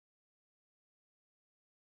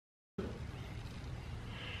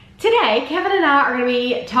Today, Kevin and I are going to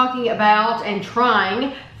be talking about and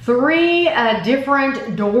trying 3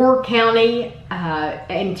 different Door County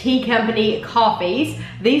and Tea Company coffees.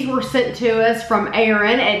 These were sent to us from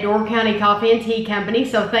Erin at Door County Coffee and Tea Company.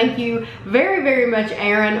 So thank you very, very much,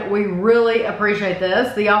 Erin. We really appreciate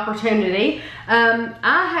the opportunity. I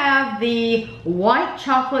have the White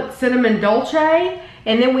Chocolate Cinnamon Dolce,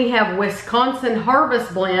 and then we have Wisconsin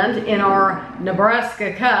Harvest Blend in our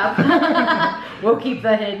Nebraska cup. We'll keep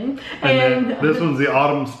that hidden. And this one's the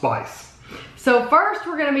Autumn Spice. So first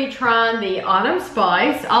we're going to be trying the Autumn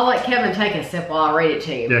Spice. I'll let Kevin take a sip while I read it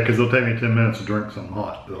to you. Yeah, because it'll take me 10 minutes to drink something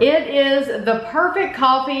hot. It is the perfect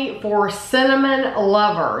coffee for cinnamon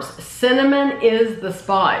lovers. Cinnamon is the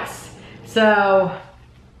spice. So,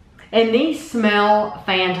 and these smell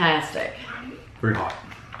fantastic. Very hot.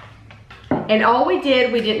 And all we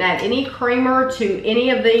didn't add any creamer to any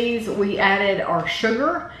of these. We added our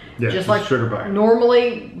sugar. Yeah, just like sugar bag.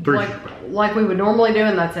 Normally, Sugar like we would normally do,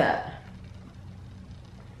 and that's it.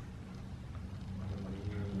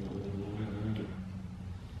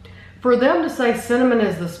 For them to say cinnamon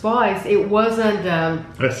is the spice, it wasn't...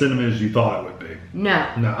 as cinnamon as you thought it would be. No.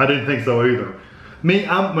 No, I didn't think so either. Me,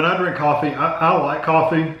 when I drink coffee, I like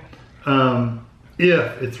coffee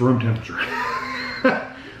if it's room temperature.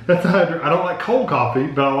 That's how I drink. I don't like cold coffee,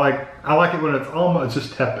 but I like it when it's almost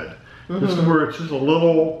just tepid. Just where it's just a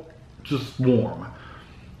little, just warm.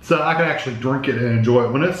 So I can actually drink it and enjoy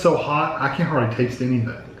it. When it's so hot, I can't hardly taste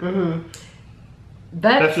anything.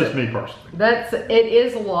 That's just me personally. It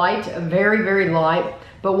is light, very, very light,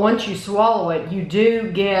 but once you swallow it, you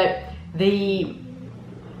do get the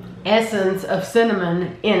essence of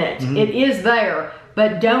cinnamon in it. It is there,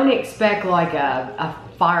 but don't expect like a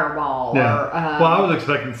fireball. Yeah. Or well, I was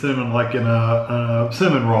expecting cinnamon like in a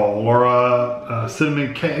cinnamon roll or a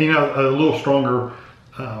cinnamon, a little stronger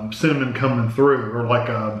cinnamon coming through, or like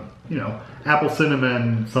a, apple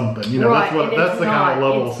cinnamon something. Right, that's the kind of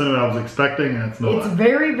level of cinnamon I was expecting, and it's not. It's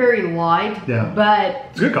very, very light. Yeah. But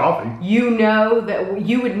it's good coffee. You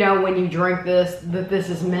would know when you drink this that this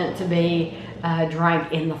is meant to be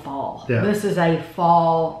drank in the fall. Yeah. This is a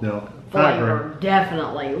fall flavor,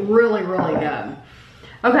 definitely. Really, really good.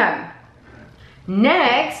 Okay.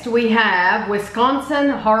 Next we have Wisconsin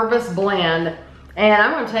Harvest Blend, and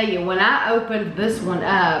I'm going to tell you, when I opened this one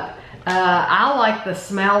up, I like the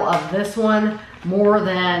smell of this one more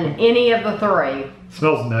than any of the 3.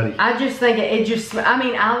 Smells nutty. I just think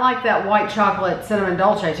I like that White Chocolate Cinnamon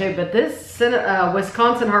Dolce too, but this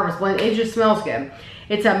Wisconsin Harvest Blend, it just smells good.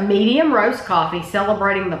 It's a medium roast coffee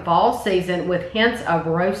celebrating the fall season with hints of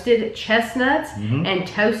roasted chestnuts and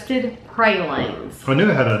toasted pralines. I knew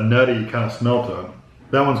it had a nutty kind of smell to it.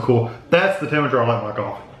 That one's cool. That's the temperature I like my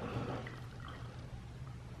coffee.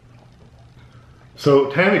 So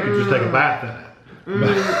Tammy could just take a bath in it.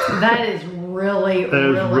 That is really,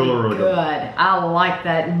 really good. I like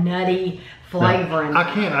that nutty flavor. I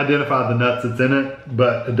can't identify the nuts that's in it,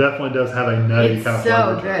 but it definitely does have a nutty kind of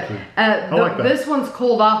flavor. It's so good. I like that. This one's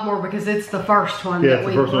cooled off more because it's the first one that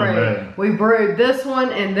we brewed. We brewed this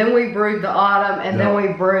one, and then we brewed the autumn, and then we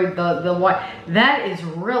brewed the white. That is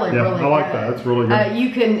really, really good. I like that. It's really good.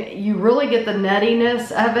 You really get the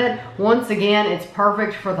nuttiness of it. Once again, it's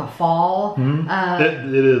perfect for the fall.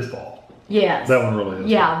 It is fall. Yes. That one really is.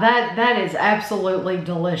 Yeah, that is absolutely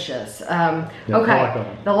delicious. Okay, I like that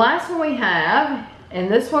one. The last one we have, and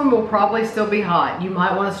this one will probably still be hot. You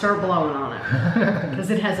might want to start blowing on it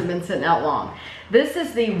because it hasn't been sitting out long. This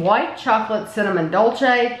is the White Chocolate Cinnamon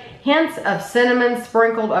Dolce. Hints of cinnamon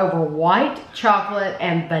sprinkled over white chocolate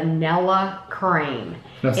and vanilla cream.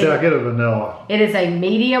 Now see, I get a vanilla. It is a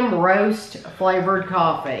medium roast flavored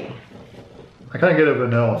coffee. I kind of get a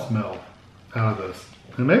vanilla smell out of this.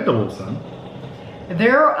 And maybe a little sun.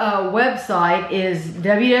 Their website is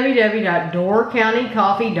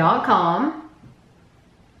www.doorcountycoffee.com.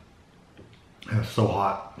 It's so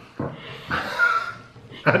hot.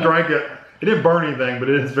 I drank it. It didn't burn anything, but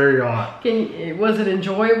it is very hot. Was it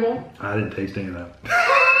enjoyable? I didn't taste any of that.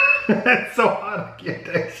 It's so hot I can't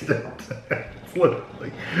taste it. It's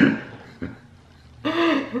literally.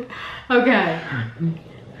 Okay.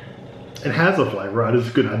 It has a flavor. I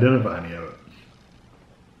just couldn't identify any of it.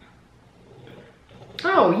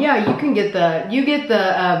 Oh yeah, you get the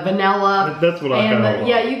vanilla. That's what I kind of like.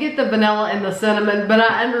 Yeah, you get the vanilla and the cinnamon, but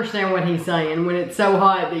I understand what he's saying. When it's so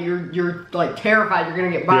hot that you're like terrified you're gonna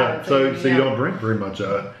get burned. Yeah, so you don't drink very much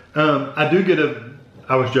of it. I do get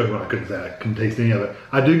I was joking when I couldn't say I couldn't taste any of it.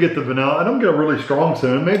 I do get the vanilla. I don't get a really strong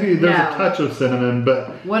cinnamon. Maybe there's a touch of cinnamon, but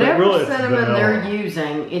whatever really cinnamon they're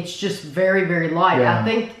using, it's just very, very light. Yeah. I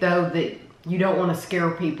think though that you don't want to scare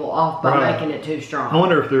people off by making it too strong. I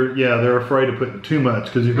wonder if they're afraid of putting too much,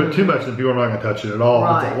 because you put too much, then people are not going to touch it at all.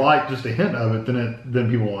 If it's like just a hint of it, then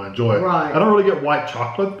people will enjoy it. Right. I don't really get white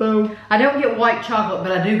chocolate though. I don't get white chocolate,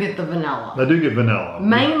 but I do get the vanilla. I do get vanilla.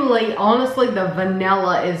 Mainly, honestly, the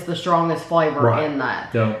vanilla is the strongest flavor in that.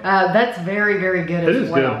 Yeah. That's very, very good as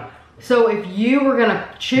well. Good. So if you were gonna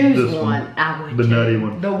choose one, I would the nutty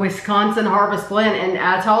one, the Wisconsin Harvest Blend. And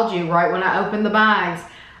I told you right when I opened the bags,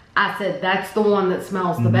 I said that's the one that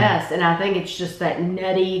smells the best, and I think it's just that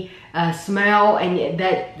nutty smell and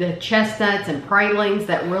that the chestnuts and pralines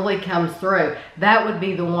that really comes through. That would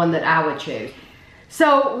be the one that I would choose.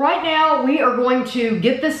 So right now we are going to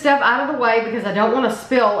get this stuff out of the way because I don't want to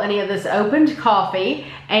spill any of this opened coffee,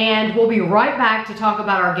 and we'll be right back to talk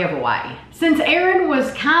about our giveaway. Since Erin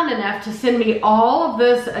was kind enough to send me all of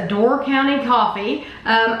this Door County coffee,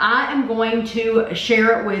 I am going to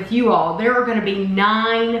share it with you all. There are going to be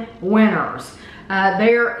 9 winners.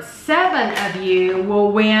 7 of you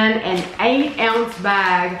will win an 8-ounce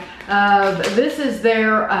bag of, this is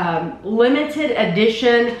their limited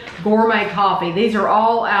edition gourmet coffee. These are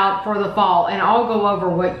all out for the fall, and I'll go over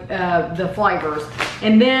what the flavors.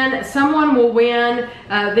 And then someone will win,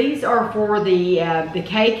 these are for the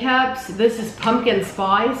K-Cups. This is pumpkin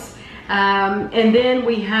spice. And then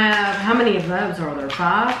we have, how many of those are there?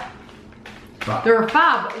 5? 5. There are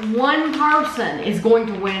 5. One person is going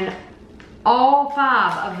to win all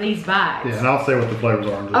 5 of these bags. Yeah, and I'll say what the flavors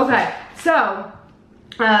are. Okay, so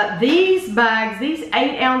these bags, these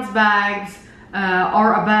 8-ounce bags,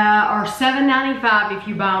 are $7.95 if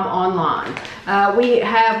you buy them online. We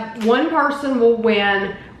have one person will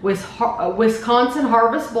win Wisconsin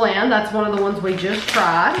Harvest Blend. That's one of the ones we just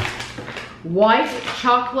tried. White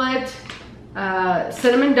Chocolate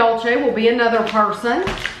Cinnamon Dolce will be another person.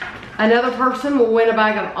 Another person will win a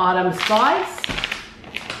bag of Autumn Spice.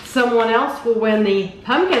 Someone else will win the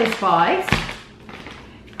Pumpkin Spice.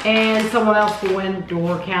 And someone else will win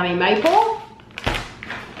Door County Maple.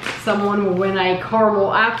 Someone will win a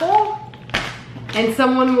Caramel Apple. And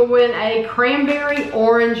someone will win a Cranberry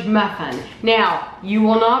Orange Muffin. Now, you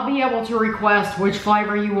will not be able to request which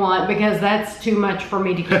flavor you want because that's too much for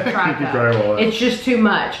me to keep track of. It's just too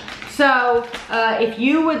much. So, if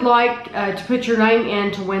you would like to put your name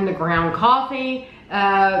in to win the ground coffee,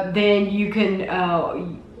 then you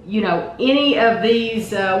can you know, any of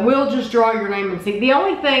these, we'll just draw your name and see. The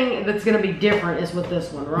only thing that's going to be different is with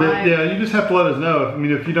this one, right? Yeah, you just have to let us know. I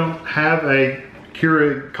mean, if you don't have a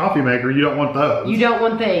Keurig coffee maker, you don't want those. You don't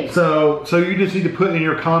want these. So you just need to put in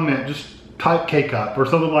your comment, just type K-Cup or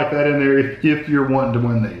something like that in there if you're wanting to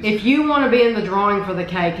win these. If you want to be in the drawing for the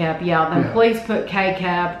K-Cup, then please put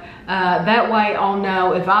K-Cup. That way I'll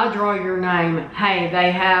know if I draw your name, hey,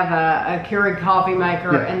 they have a Keurig coffee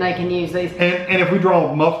maker and they can use these. And if we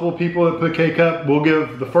draw multiple people that put K-Cup, we'll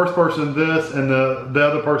give the first person this and the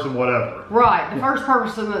other person whatever. Right, the first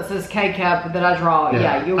person that says K-Cup that I draw,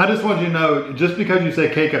 I just want you to know, just because you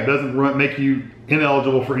say K-Cup doesn't make you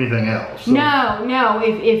ineligible for anything else. So no,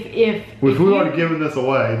 if we've already given this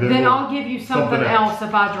away, then I'll give you something else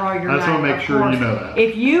if I draw your name. I just want to make sure you know that.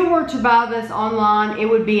 If you were to buy this online, it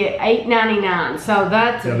would be at $8.99. So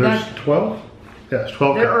that's there's 12. Yes,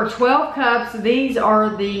 12. There are 12 cups. These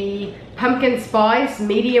are the pumpkin spice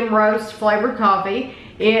medium roast flavored coffee.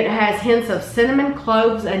 It has hints of cinnamon,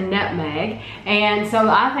 cloves, and nutmeg. And so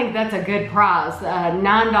I think that's a good prize,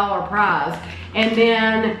 $9 prize. And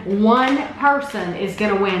then one person is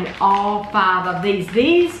going to win all 5 of these.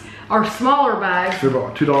 These are smaller bags. They're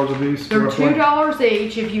about $2 of these? They're $2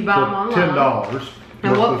 each if you buy them online. $10.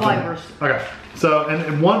 And what flavors? Okay. So,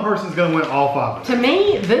 and one person's going to win all 5 of them. To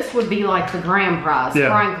me, this would be like the grand prize,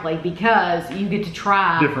 frankly, because you get to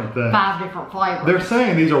try different things. 5 different flavors. They're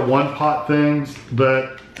saying these are one-pot things,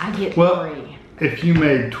 but I get 3. If you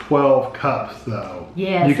made 12 cups, though,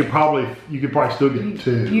 you could probably still get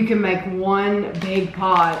 2. You can make 1 big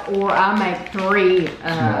pot, or I make 3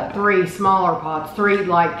 3 smaller pots. 3,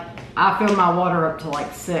 like I fill my water up to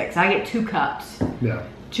like 6. I get 2 cups. Yeah.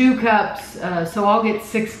 2 cups, so I'll get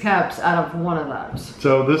 6 cups out of one of those.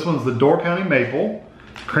 So this one's the Door County Maple,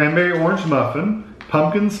 Cranberry Orange Muffin,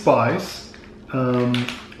 Pumpkin Spice,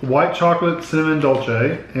 White Chocolate Cinnamon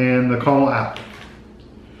Dolce, and the Caramel Apple.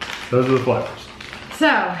 Those are the flavors.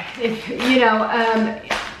 So, if you know,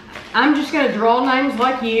 I'm just going to draw names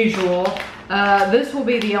like usual. This will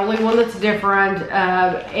be the only one that's different,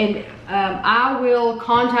 and I will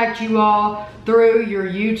contact you all through your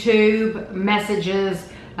YouTube messages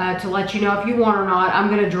to let you know if you want or not. I'm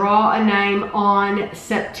going to draw a name on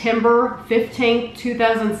September 15th,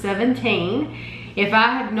 2017. If I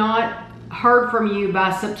have not heard from you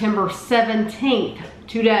by September 17th,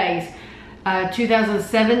 2 days,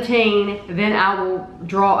 2017, then I will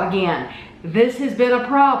draw again. This has been a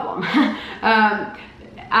problem.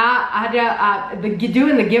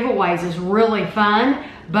 Doing the giveaways is really fun,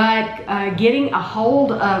 but getting a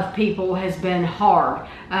hold of people has been hard.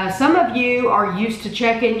 Some of you are used to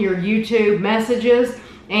checking your YouTube messages,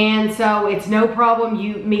 and so it's no problem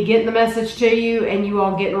me getting the message to you and you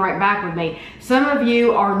all getting right back with me. Some of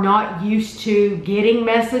you are not used to getting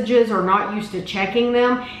messages or not used to checking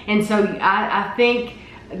them, and so I think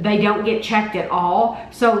they don't get checked at all.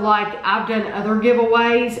 So like I've done other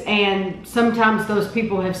giveaways, and sometimes those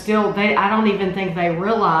people have still, I don't even think they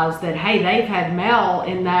realize that, hey, they've had mail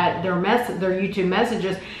in that their YouTube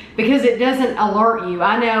messages, because it doesn't alert you.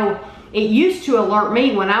 I know it used to alert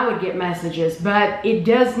me when I would get messages, but it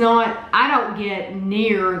does not. I don't get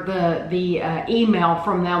near the email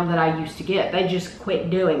from them that I used to get. They just quit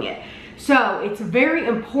doing it. So it's very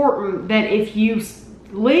important that if you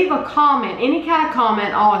leave a comment, any kind of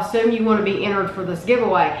comment, I'll assume you want to be entered for this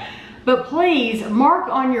giveaway. But please mark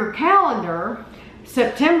on your calendar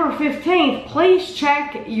September 15th. Please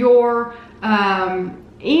check your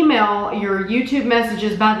email, your YouTube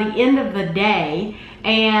messages by the end of the day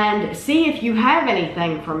and see if you have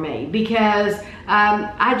anything from me, because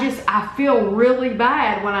I feel really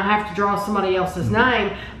bad when I have to draw somebody else's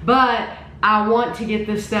name, but I want to get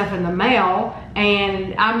this stuff in the mail,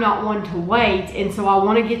 and I'm not one to wait, and so I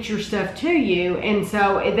want to get your stuff to you, and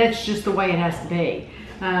so that's just the way it has to be.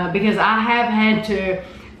 Because I have had to,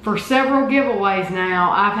 for several giveaways now,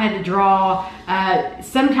 I've had to draw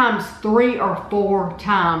sometimes 3 or 4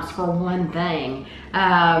 times for one thing,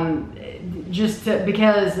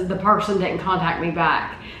 because the person didn't contact me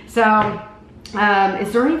back. So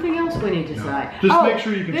is there anything else we need to say? Just make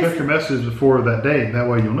sure you can check your messages before that date. That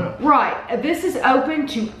way you'll know. Right. This is open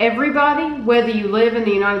to everybody, whether you live in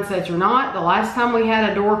the United States or not. The last time we had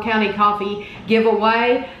a Door County coffee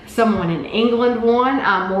giveaway, someone in England won.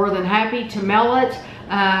 I'm more than happy to mail it.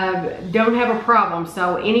 Don't have a problem.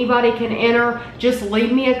 So anybody can enter. Just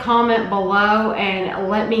leave me a comment below and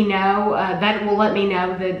let me know. That will let me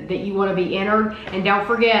know that you want to be entered. And don't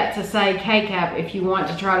forget to say KCAP if you want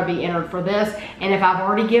to try to be entered for this. And if I've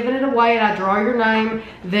already given it away and I draw your name,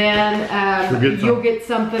 then you'll get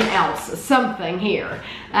something else, something here.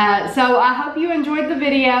 So I hope you enjoyed the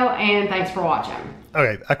video, and thanks for watching.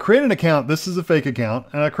 Okay, I created an account. This is a fake account,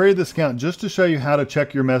 and I created this account just to show you how to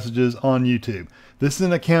check your messages on YouTube. This is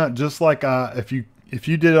an account just like if you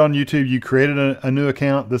did it on YouTube, you created a new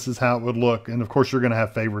account, this is how it would look. And of course you're going to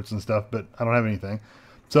have favorites and stuff, but I don't have anything.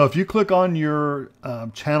 So if you click on your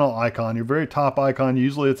channel icon, your very top icon,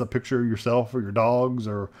 usually it's a picture of yourself or your dogs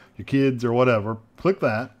or your kids or whatever. Click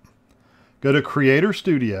that. Go to Creator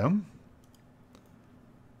Studio.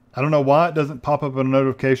 I don't know why it doesn't pop up in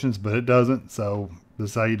notifications, but it doesn't. So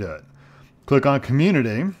this is how you do it. Click on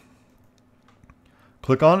Community.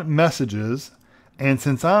 Click on Messages. And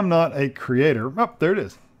since I'm not a creator, oh, there it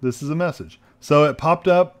is. This is a message. So it popped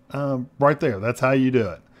up right there. That's how you do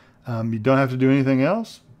it. You don't have to do anything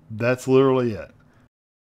else. That's literally it.